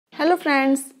Hello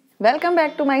friends, welcome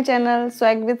back to my channel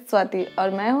swag with Swati और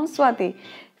मैं हूं स्वाति।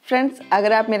 फ्रेंड्स,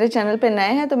 अगर आप मेरे चैनल पे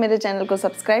नए हैं तो मेरे चैनल को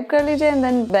सब्सक्राइब कर लीजिए एंड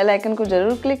देन बेल आइकन को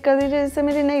जरूर क्लिक कर दीजिए जिससे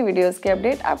मेरी नई वीडियोस की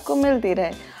अपडेट आपको मिलती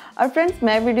रहे। और फ्रेंड्स,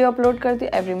 मैं वीडियो अपलोड करती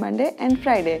हूँ every Monday and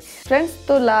Friday. Friends,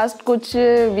 तो लास्ट कुछ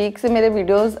वीक से मेरे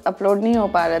वीडियोस अपलोड नहीं हो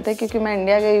पा रहे थे क्योंकि मैं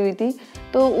इंडिया गई हुई थी,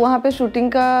 तो वहाँ पे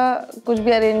शूटिंग का कुछ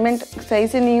भी अरेंजमेंट सही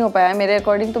से नहीं हो पाया मेरे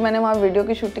अकॉर्डिंग। तो मैंने वहाँ वीडियो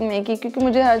की शूटिंग नहीं की क्योंकि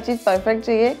मुझे हर चीज़ परफेक्ट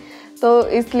चाहिए, तो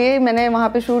इसलिए मैंने वहाँ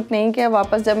पे शूट नहीं किया।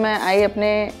 वापस जब मैं आई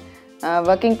अपने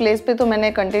वर्किंग प्लेस पे तो मैंने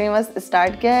कंटिन्यूअस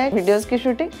स्टार्ट किया है वीडियोस की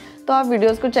शूटिंग, तो आप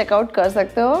वीडियोस को चेकआउट कर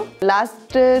सकते हो।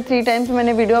 लास्ट 3 टाइम्स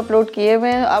मैंने वीडियो अपलोड किए हुए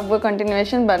हैं, अब वो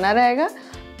कंटिन्यूएशन बना रहेगा,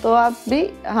 तो आप भी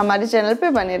हमारे चैनल पे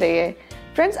बने रहिए।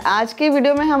 फ्रेंड्स, आज की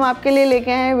वीडियो में हम आपके लिए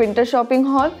लेके आए हैं विंटर शॉपिंग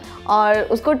हॉल और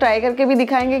उसको ट्राई करके भी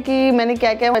दिखाएंगे कि मैंने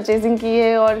क्या क्या परचेजिंग की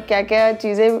है और क्या क्या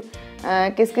चीज़ें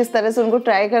किस किस तरह से उनको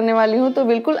ट्राई करने वाली हूँ। तो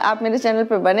बिल्कुल आप मेरे चैनल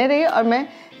पे बने रहिए और मैं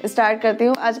स्टार्ट करती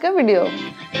हूँ आज का वीडियो।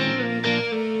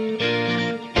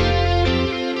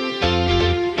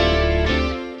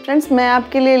 फ्रेंड्स, मैं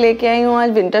आपके लिए लेके आई हूँ आज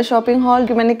विंटर शॉपिंग हॉल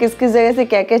कि मैंने किस किस जगह से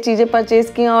क्या क्या चीज़ें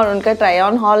परचेज़ की हैं और उनका ट्राई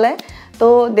ऑन हॉल है।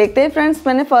 तो देखते हैं फ्रेंड्स,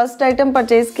 मैंने फर्स्ट आइटम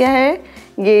परचेज़ किया है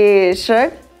ये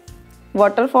शर्ट,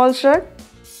 वाटरफॉल शर्ट।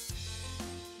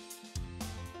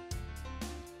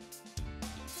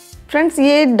 फ्रेंड्स,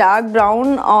 ये डार्क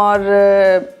ब्राउन और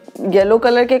येलो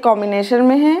कलर के कॉम्बिनेशन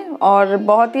में है और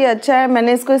बहुत ही अच्छा है।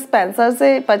 मैंने इसको स्पेंसर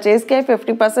से परचेज़ किया है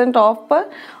 50% ऑफ पर।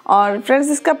 और फ्रेंड्स,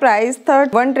 इसका प्राइस था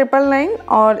 1999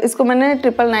 और इसको मैंने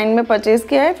 999 में परचेज़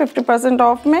किया है 50%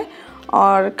 ऑफ में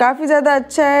और काफ़ी ज़्यादा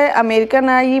अच्छा है। अमेरिकन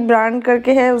आई ब्रांड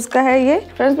करके है उसका है ये।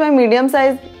 फ्रेंड्स, मैं मीडियम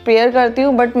साइज़ पेयर करती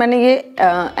हूँ बट मैंने ये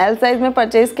एल साइज़ में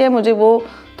परचेज़ किया। मुझे वो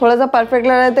थोड़ा सा परफेक्ट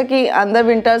लग रहा था कि अंदर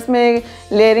विंटर्स में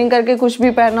लेयरिंग करके कुछ भी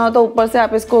पहना हो तो ऊपर से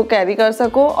आप इसको कैरी कर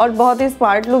सको और बहुत ही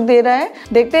स्मार्ट लुक दे रहा है।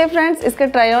 देखते हैं फ्रेंड्स इसका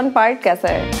ट्राई ऑन पार्ट कैसा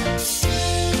है।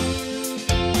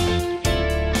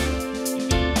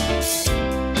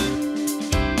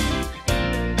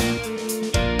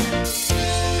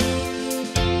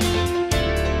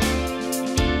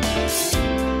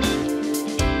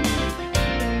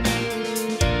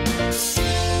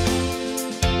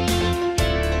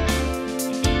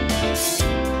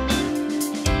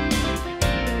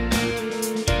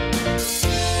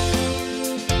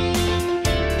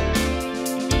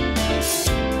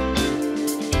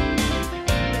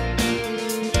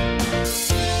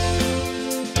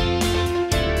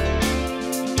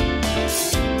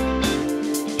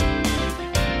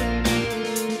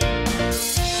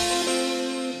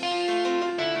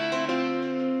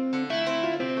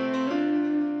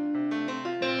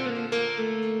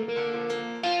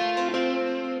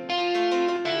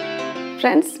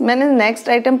 फ्रेंड्स, मैंने नेक्स्ट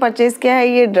आइटम परचेज़ किया है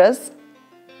ये ड्रेस,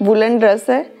 वुलन ड्रेस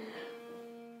है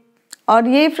और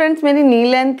ये फ्रेंड्स मेरी नी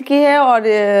लेंथ की है। और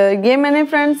ये मैंने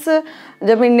फ्रेंड्स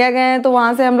जब इंडिया गए हैं तो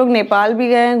वहाँ से हम लोग नेपाल भी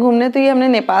गए हैं घूमने, तो ये हमने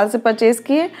नेपाल से परचेज़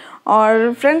की है।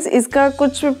 और फ्रेंड्स, इसका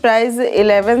कुछ प्राइस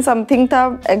 11 समथिंग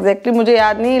था, एग्जैक्टली मुझे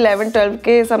याद नहीं, 11-12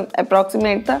 के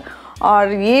अप्रॉक्सीमेट था।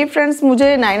 और ये फ्रेंड्स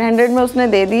मुझे 900 में उसने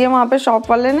दे दी है वहाँ पे शॉप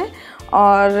वाले ने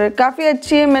और काफ़ी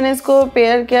अच्छी है। मैंने इसको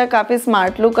पेयर किया, काफ़ी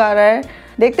स्मार्ट लुक आ रहा है।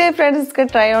 देखते हैं फ्रेंड्स इसका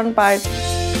ट्राई ऑन पार्ट।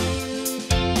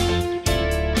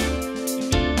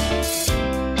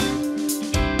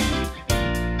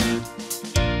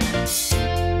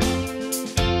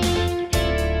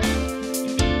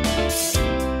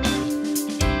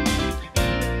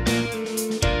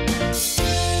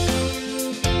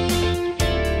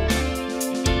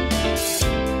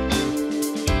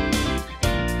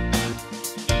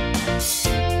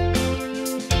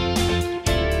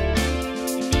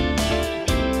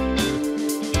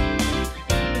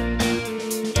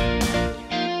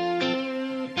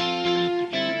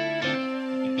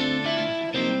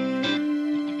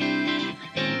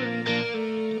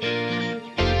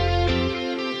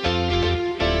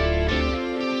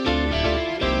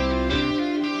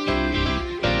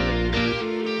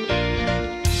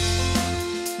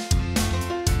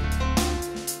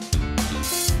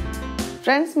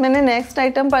 फ्रेंड्स, मैंने नेक्स्ट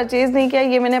आइटम परचेज़ नहीं किया,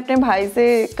 ये मैंने अपने भाई से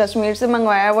कश्मीर से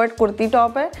मंगवाया हुआ कुर्ती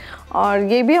टॉप है और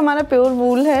ये भी हमारा प्योर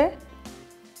वूल है।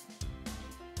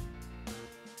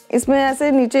 इसमें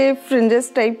ऐसे नीचे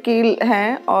फ्रिंजेस टाइप की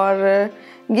हैं और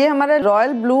ये हमारा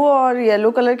रॉयल ब्लू और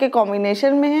येलो कलर के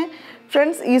कॉम्बिनेशन में है।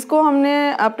 फ्रेंड्स, इसको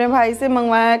हमने अपने भाई से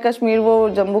मंगवाया है कश्मीर, वो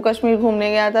जम्मू कश्मीर घूमने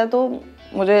गया था तो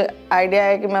मुझे आइडिया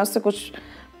है कि मैं उससे कुछ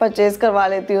परचेज़ करवा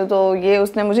लेती हूँ, तो ये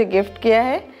उसने मुझे गिफ्ट किया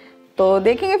है। तो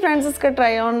देखेंगे फ्रेंड्स इसका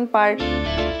ट्राई ऑन पार्ट।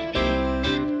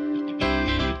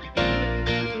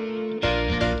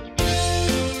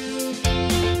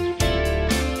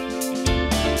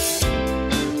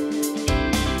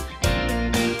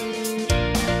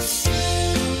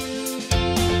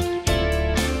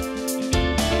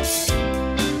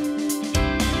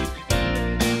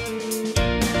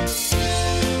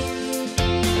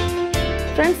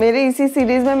 फ्रेंड्स मेरे इसी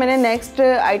सीरीज में मैंने नेक्स्ट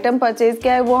आइटम परचेज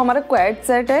किया है, वो हमारा क्वाड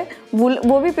सेट है।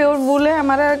 वो भी प्योर वूल है।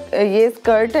 हमारा ये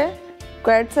स्कर्ट है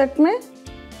क्वाड सेट में,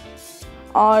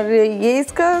 और ये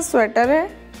इसका स्वेटर है।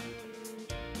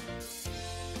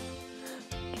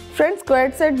 फ्रेंड्स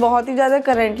क्वाड सेट बहुत ही ज़्यादा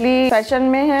करेंटली फैशन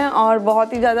में है और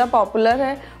बहुत ही ज़्यादा पॉपुलर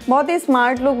है। बहुत ही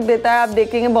स्मार्ट लुक देता है। आप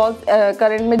देखेंगे बहुत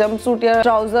करंट में जंपसूट या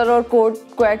ट्राउज़र और कोट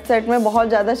क्वाड सेट में बहुत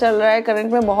ज़्यादा चल रहा है,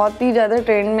 करंट में बहुत ही ज़्यादा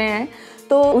ट्रेंड में है।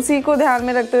 तो उसी को ध्यान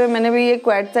में रखते हुए मैंने भी ये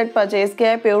क्वाड सेट परचेज़ किया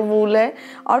है, प्योर वूल है।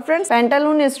 और फ्रेंड्स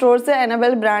पैंटालून स्टोर से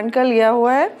एनाबेल ब्रांड का लिया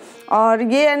हुआ है, और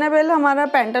ये एनाबेल हमारा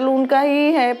पैंटालून का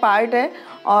ही है, पार्ट है,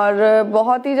 और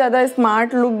बहुत ही ज़्यादा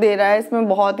स्मार्ट लुक दे रहा है। इसमें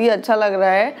बहुत ही अच्छा लग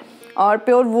रहा है, और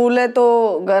प्योर वूल है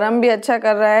तो गरम भी अच्छा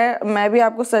कर रहा है। मैं भी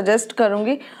आपको सजेस्ट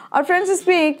करूँगी। और फ्रेंड्स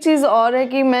इसमें एक चीज़ और है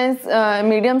कि मैं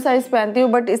मीडियम साइज़ पहनती हूँ,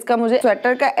 बट इसका मुझे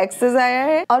स्वेटर का एक्सेस आया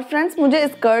है, और फ्रेंड्स मुझे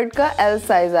स्कर्ट का एल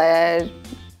साइज़ आया है।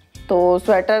 तो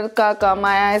स्वेटर का कम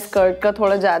आया है, स्कर्ट का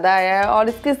थोड़ा ज़्यादा आया है, और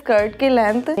इसकी स्कर्ट की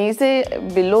लेंथ नी से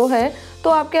बिलो है, तो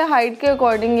आपके हाइट के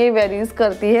अकॉर्डिंग ये वेरीज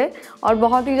करती है, और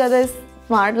बहुत ही ज़्यादा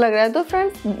स्मार्ट लग रहा है। तो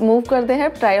फ्रेंड्स मूव करते हैं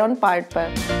ट्राई ऑन पार्ट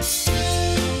पर।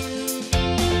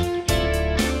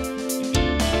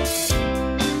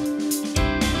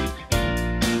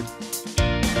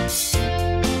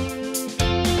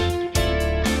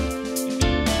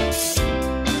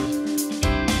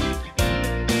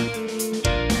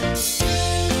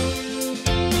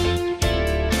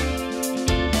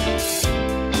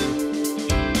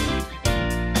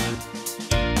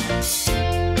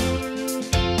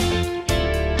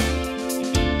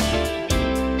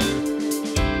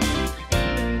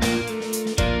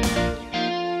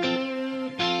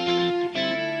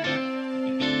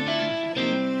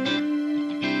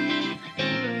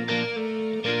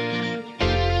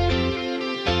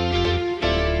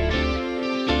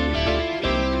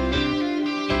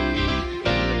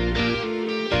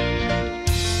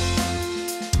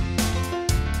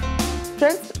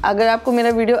 फ्रेंड्स अगर आपको मेरा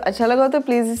वीडियो अच्छा लगा हो तो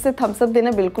प्लीज़ इसे थम्स अप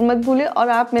देना बिल्कुल मत भूलिए, और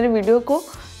आप मेरे वीडियो को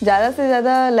ज़्यादा से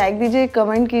ज़्यादा लाइक दीजिए,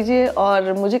 कमेंट कीजिए,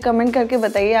 और मुझे कमेंट करके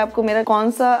बताइए आपको मेरा कौन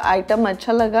सा आइटम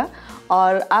अच्छा लगा।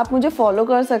 और आप मुझे फॉलो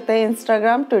कर सकते हैं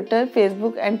Instagram, Twitter,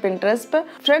 Facebook and Pinterest पर।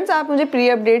 फ्रेंड्स आप मुझे प्री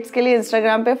अपडेट्स के लिए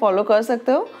इंस्टाग्राम पे फॉलो कर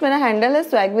सकते हो। मेरा हैंडल है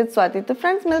SwagWithSwati। तो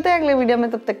फ्रेंड्स मिलते हैं अगले वीडियो में,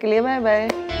 तब तक के लिए बाय बाय।